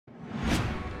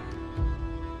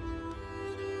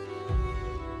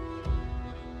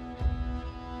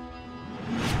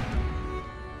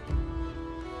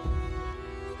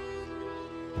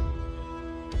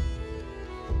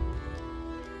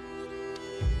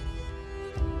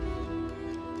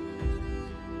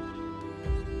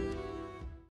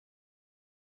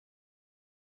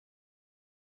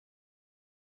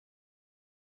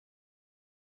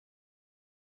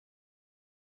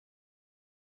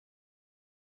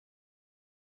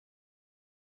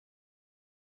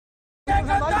तो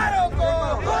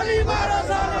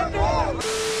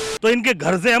इनके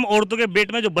घर से हम औरतों के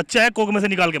पेट में जो बच्चा है कोक में से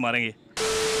निकाल के मारेंगे।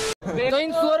 तो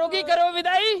इन सुअरों की करो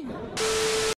विदाई।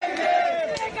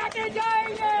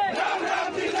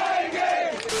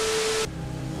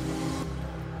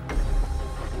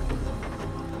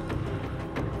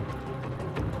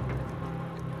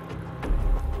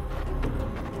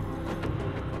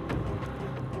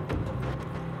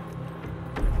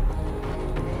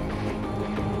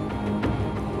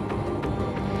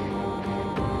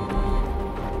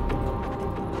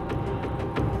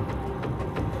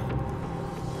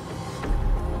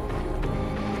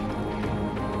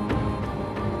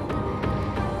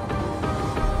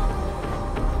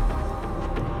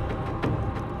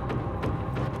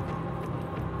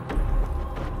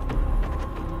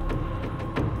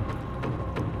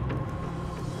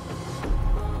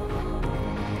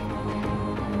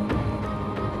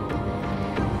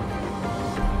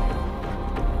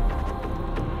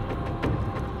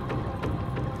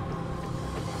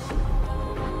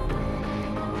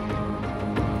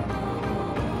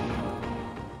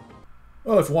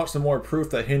 Well, if you want some more proof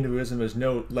that Hinduism is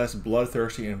no less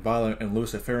bloodthirsty and violent and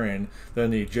Luciferian than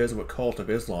the Jesuit cult of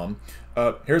Islam,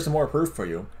 here's some more proof for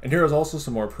you. And here is also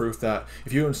some more proof that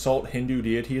if you insult Hindu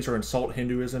deities or insult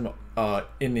Hinduism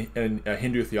in a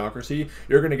Hindu theocracy,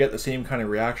 you're going to get the same kind of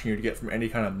reaction you'd get from any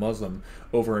kind of Muslim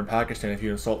over in Pakistan if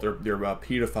you insult their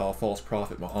pedophile false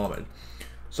prophet Muhammad.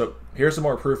 So here's some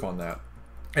more proof on that.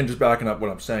 And just backing up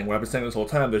what I'm saying, what I've been saying this whole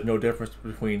time, there's no difference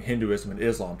between Hinduism and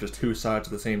Islam, just two sides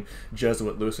of the same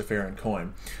Jesuit Luciferian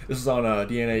coin. This is on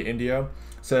DNA India. It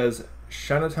says,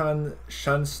 Shanatan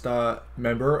Shansta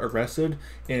member arrested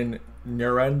in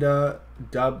Narendra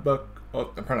Dabak.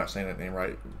 Oh, I'm probably not saying that name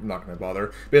right. I'm not going to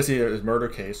bother. Basically, his murder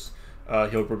case.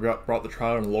 He brought the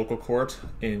trial in a local court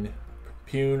in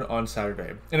Pune on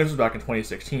Saturday. And this was back in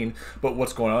 2016, but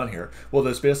what's going on here? Well,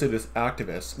 there's basically this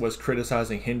activist was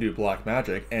criticizing Hindu black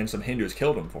magic, and some Hindus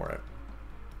killed him for it.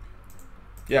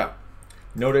 Yeah,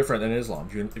 no different than Islam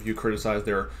if you criticize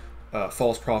their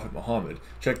false prophet Muhammad.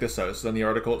 Check this out. This is in the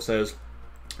article. It says,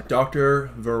 Dr.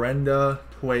 Virendra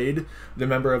Twade, the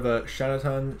member of a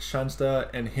Shanatan Shansta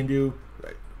and Hindu,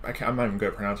 I'm not even good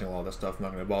at pronouncing a lot of this stuff, I'm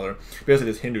not going to bother.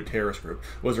 Basically, this Hindu terrorist group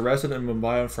was arrested in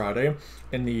Mumbai on Friday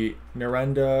in the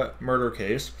Narendra murder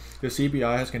case. The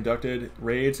CBI has conducted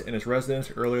raids in his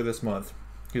residence earlier this month.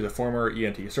 He's a former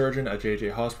ENT surgeon at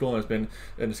JJ Hospital and has been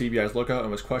in the CBI's lookout and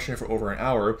was questioned for over an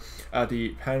hour at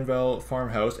the Panvel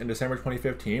farmhouse in December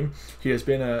 2015. He has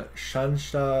been a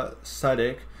Shansta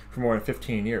Sadiq for more than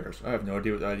 15 years. I have no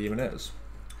idea what that even is.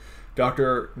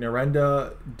 Dr.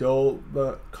 Narendra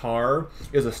Dolbekar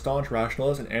is a staunch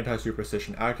rationalist and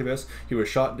anti-superstition activist. He was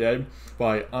shot dead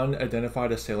by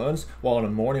unidentified assailants while on a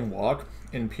morning walk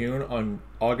in Pune on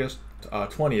August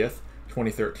 20th,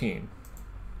 2013.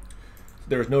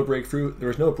 There was no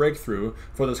breakthrough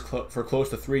for close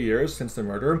to 3 years since the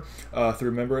murder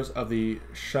through members of the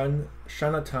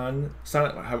Shanatan,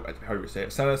 how do you say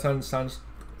it? Sanatan Sans.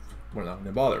 We're not going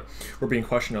to bother. We're being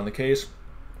questioned on the case.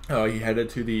 He headed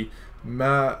to the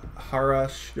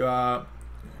Maharashtra.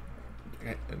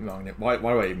 Why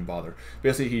do I even bother?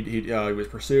 Basically, he was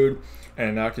pursued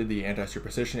and enacted the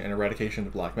Anti-Superstition and Eradication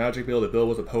of Black Magic Bill. The bill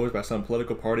was opposed by some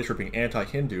political parties for being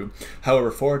anti-Hindu. However,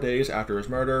 4 days after his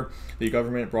murder, the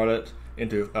government brought it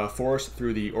into force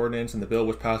through the ordinance, and the bill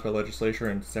was passed by legislature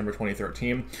in December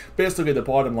 2013. Basically, the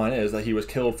bottom line is that he was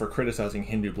killed for criticizing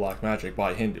Hindu black magic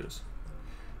by Hindus.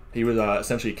 He was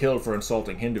essentially killed for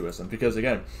insulting Hinduism. Because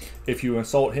again, if you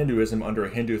insult Hinduism under a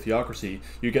Hindu theocracy,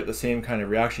 you get the same kind of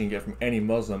reaction you get from any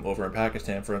Muslim over in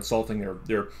Pakistan for insulting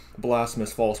their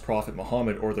blasphemous false prophet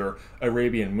Muhammad or their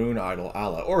Arabian moon idol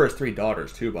Allah, or his 3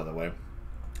 daughters too, by the way.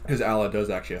 Because Allah does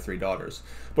actually have 3 daughters.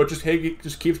 But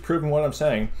just keeps proving what I'm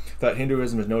saying, that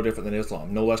Hinduism is no different than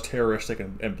Islam, no less terroristic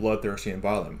and bloodthirsty and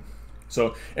violent.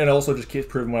 So, and it also just keeps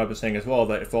proving what I've been saying as well,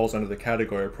 that it falls under the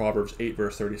category of Proverbs 8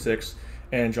 verse 36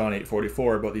 and John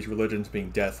 8:44 about these religions being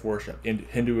death worship. In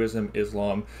Hinduism,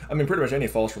 Islam, I mean pretty much any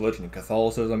false religion,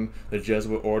 Catholicism, the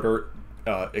Jesuit order,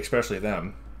 especially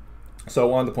them. So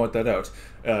I wanted to point that out.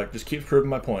 Just keeps proving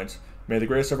my point. May the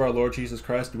grace of our Lord Jesus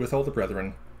Christ be with all the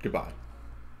brethren. Goodbye.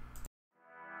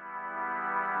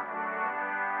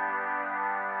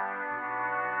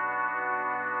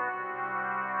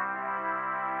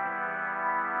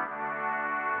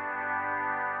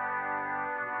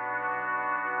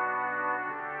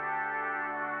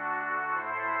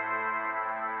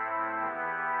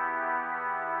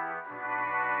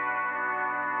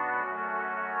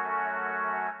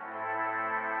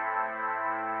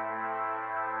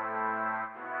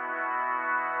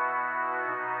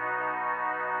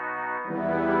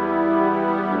 You